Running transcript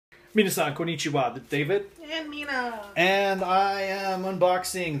Minasan konnichiwa, David. And Mina. And I am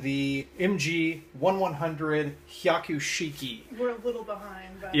unboxing the MG1100 Hyaku Shiki. We're a little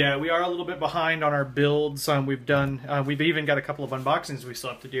behind. But... Yeah, we are a little bit behind on our builds. We've even got a couple of unboxings we still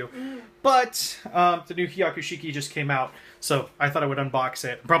have to do. But the new Hyaku Shiki just came out, so I thought I would unbox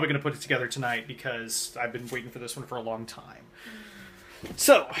it. I'm probably going to put it together tonight because I've been waiting for this one for a long time.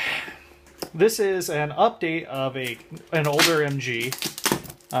 So, this is an update of an older MG.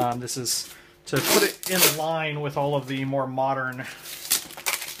 This is to put it in line with all of the more modern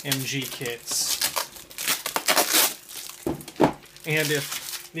MG kits. And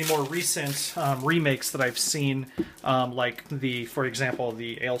if the more recent remakes that I've seen, like for example,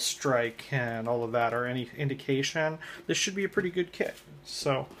 the Ailstrike and all of that are any indication, this should be a pretty good kit.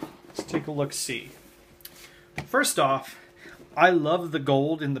 So, let's take a look-see. First off, I love the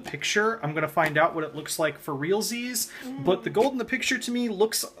gold in the picture. I'm going to find out what it looks like for realsies, but the gold in the picture to me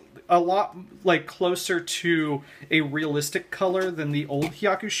looks a lot like closer to a realistic color than the old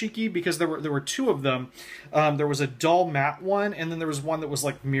Hyaku Shiki, because there were two of them. There was a dull matte one, and then there was one that was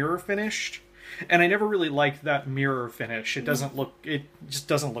like mirror finished. And I never really liked that mirror finish. It just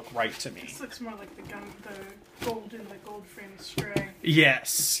doesn't look right to me. This looks more like the gold in the gold frame stray.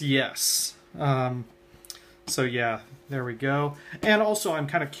 Yes, yes. So yeah, there we go. And also I'm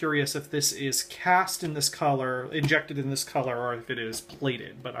kind of curious if this is cast in this color, injected in this color, or if it is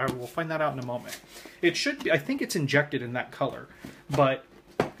plated, but I will find that out in a moment. It should be, I think it's injected in that color, but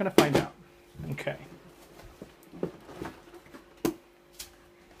I'm gonna find out. Okay.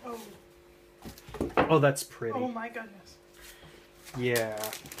 Oh, that's pretty. Oh my goodness. Yeah.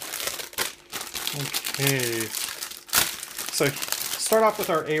 Okay. So start off with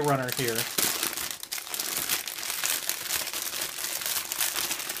our A runner here.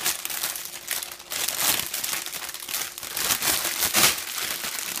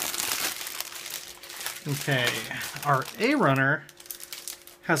 Okay, our A runner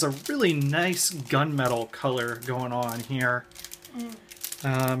has a really nice gunmetal color going on here.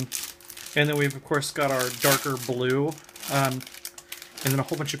 And then we've of course got our darker blue, and then a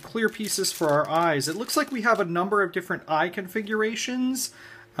whole bunch of clear pieces for our eyes. It looks like we have a number of different eye configurations.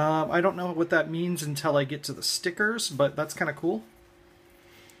 I don't know what that means until I get to the stickers, but that's kind of cool.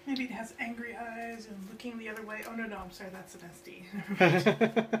 Maybe it has angry eyes and looking the other way. Oh no, I'm sorry, that's an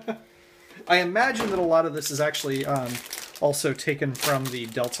SD. I imagine that a lot of this is actually also taken from the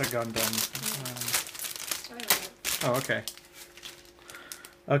Delta Gundam. Oh, okay.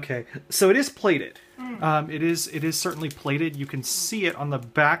 Okay, so it is plated. It is certainly plated. You can see it on the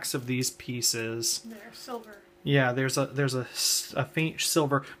backs of these pieces. They're silver. Yeah, there's a faint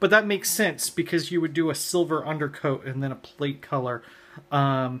silver, but that makes sense because you would do a silver undercoat and then a plate color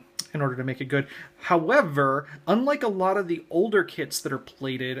in order to make it good. However, unlike a lot of the older kits that are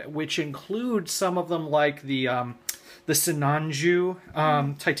plated, which include some of them like the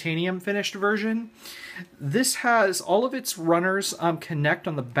Sinanju titanium finished version, this has all of its runners connect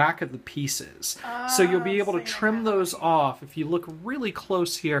on the back of the pieces. So you'll be able to trim those off. If you look really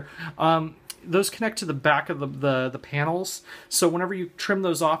close here, those connect to the back of the panels. So whenever you trim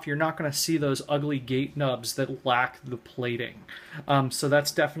those off, you're not going to see those ugly gate nubs that lack the plating. So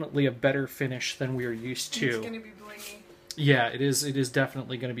that's definitely a better finish than we're used to. It's going to be blingy. Yeah, it is. It is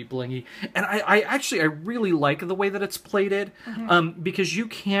definitely going to be blingy, and I really like the way that it's plated, because you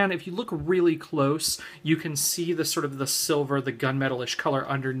can, if you look really close, you can see the sort of the silver, the gunmetalish color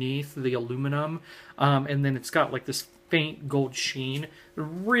underneath the aluminum, and then it's got like this faint gold sheen.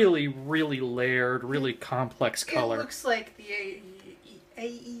 Really, really layered, really complex color. It looks like the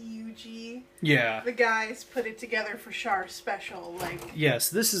AEUG. Yeah. The guys put it together for Char Special. Yes,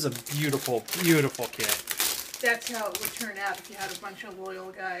 this is a beautiful, beautiful kit. That's how it would turn out if you had a bunch of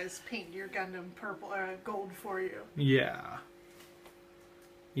loyal guys paint your Gundam purple or gold for you. Yeah.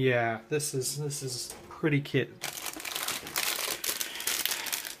 Yeah, this is pretty kit.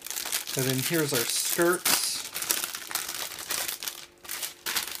 And then here's our skirts.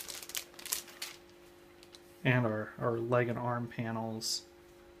 And our leg and arm panels.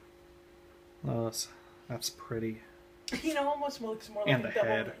 Oh, that's pretty. You know, almost looks more like and a the double.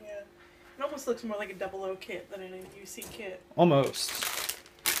 head. Yeah. It almost looks more like a 00 kit than an UC kit. Almost.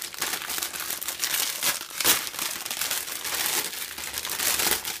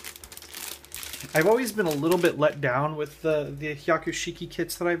 I've always been a little bit let down with the Hyaku Shiki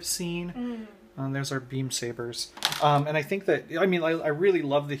kits that I've seen. There's our beam sabers. And I think that, I mean, I really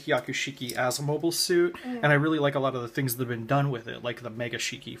love the Hyaku Shiki as a mobile suit, and I really like a lot of the things that have been done with it, like the Mega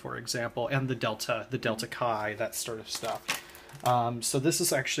Shiki, for example, and the Delta Kai, that sort of stuff. So this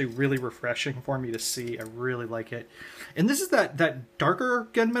is actually really refreshing for me to see. I really like it. And this is that darker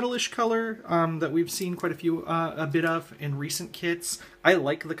gunmetal-ish color that we've seen quite a bit of in recent kits. I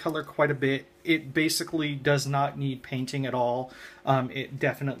like the color quite a bit. It basically does not need painting at all. It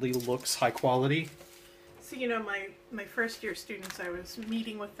definitely looks high quality. So, you know, my first year students, I was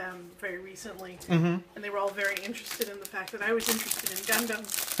meeting with them very recently, Mm-hmm. and they were all very interested in the fact that I was interested in Gundam.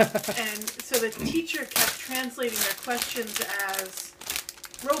 And so the teacher kept translating their questions as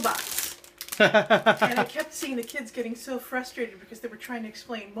robots. And I kept seeing the kids getting so frustrated because they were trying to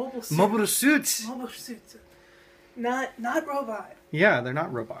explain mobile suits. Mobile suits! Mobile suits. Not robot. Yeah, they're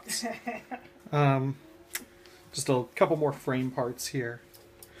not robots. Just a couple more frame parts here.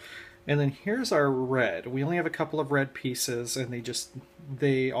 And then here's our red. We only have a couple of red pieces, and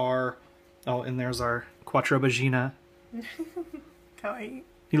they are... Oh, and there's our Quattro Vagina. Kawaii.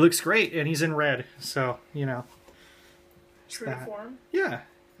 He looks great, and he's in red, so, you know. True to form. Yeah,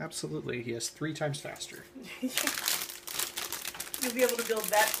 absolutely. He is 3 times faster. You'll be able to build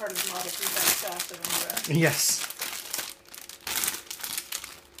that part of the model 3 times faster than the rest. Yes.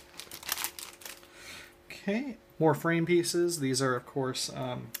 Okay, more frame pieces. These are, of course,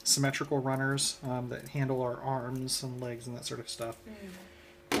 symmetrical runners that handle our arms and legs and that sort of stuff.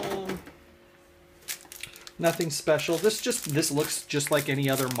 Nothing special. This looks just like any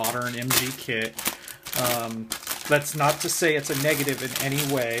other modern MG kit. That's not to say it's a negative in any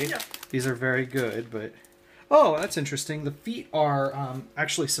way. Yeah. These are very good, but... Oh, that's interesting. The feet are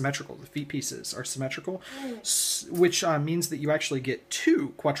actually symmetrical. The feet pieces are symmetrical, which means that you actually get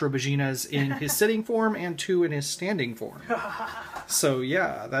 2 Quattro Vaginas in his sitting form and 2 in his standing form. So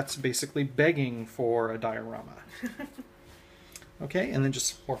yeah, that's basically begging for a diorama. Okay, and then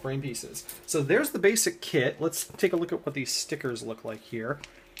just more frame pieces. So there's the basic kit. Let's take a look at what these stickers look like here.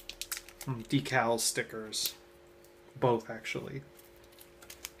 Decal stickers. Both, actually.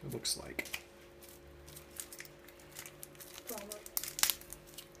 It looks like.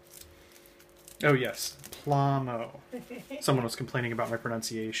 Oh yes, Plamo. Someone was complaining about my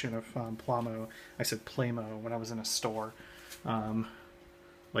pronunciation of Plamo. I said Plamo when I was in a store.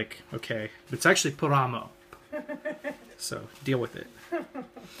 Like, okay, but it's actually Plamo. So deal with it.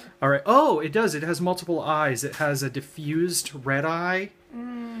 All right. Oh, it does. It has multiple eyes. It has a diffused red eye,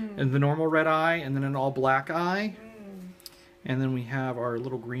 and the normal red eye, and then an all black eye. And then we have our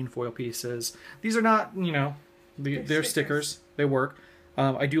little green foil pieces. These are not, you know, they're stickers. They work.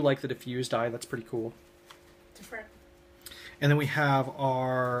 I do like the diffused eye. That's pretty cool. Different. And then we have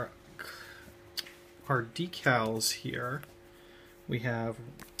our decals here. We have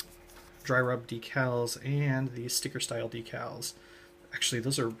dry rub decals and these sticker style decals. Actually,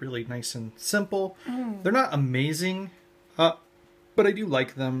 those are really nice and simple. They're not amazing, but I do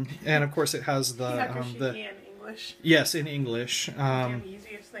like them. And of course, it has the Hyaku Shiki in English. Yes, in English. The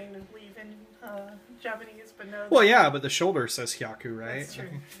easiest thing to leave in Japanese, but no. Well, yeah, but the shoulder says Hyaku, right? That's true.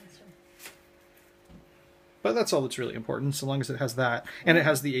 That's true. But that's all that's really important, so long as it has that, and it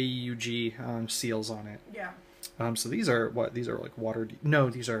has the AEUG seals on it. Yeah. So these are what? These are like water. No,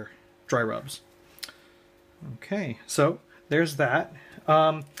 these are dry rubs. Okay, so there's that.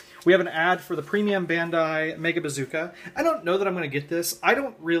 We have an ad for the premium Bandai Mega Bazooka. I don't know that I'm going to get this. I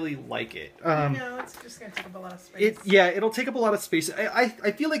don't really like it. No, it's just going to take up a lot of space. It'll take up a lot of space.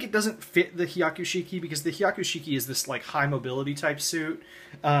 I feel like it doesn't fit the Hyaku Shiki because the Hyaku Shiki is this like high mobility type suit,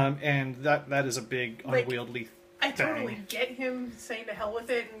 and that is a big unwieldy thing. I totally get him saying to hell with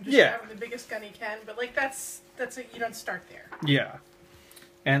it and just having the biggest gun he can, but like that's you don't start there. Yeah,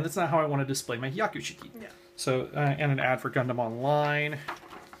 and that's not how I want to display my Hyaku Shiki. Yeah. So and an ad for Gundam Online.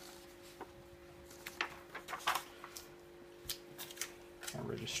 Our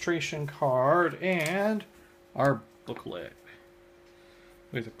registration card and our booklet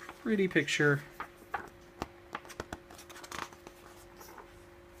with a pretty picture.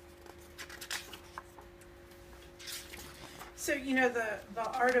 So you know the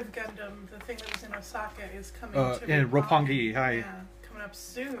Art of Gundam, the thing that was in Osaka, is coming to in Roppongi. Hi. Yeah, coming up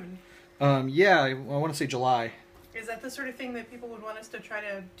soon. Yeah, I want to say July. Is that the sort of thing that people would want us to try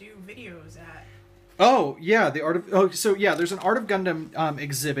to do videos at? Oh yeah, there's an Art of Gundam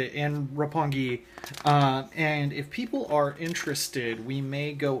exhibit in Roppongi, and if people are interested, we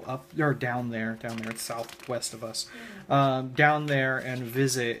may go up or down there. It's southwest of us. Down there and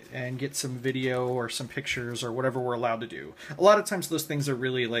visit and get some video or some pictures or whatever we're allowed to do. A lot of times those things are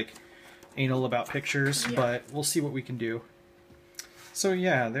really like anal about pictures, but we'll see what we can do. So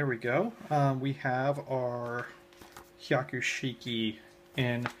yeah, there we go. We have our Hyaku Shiki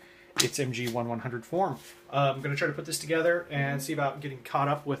in its MG1100 form. I'm going to try to put this together and see about getting caught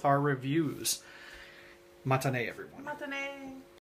up with our reviews. Matane, everyone. Matane.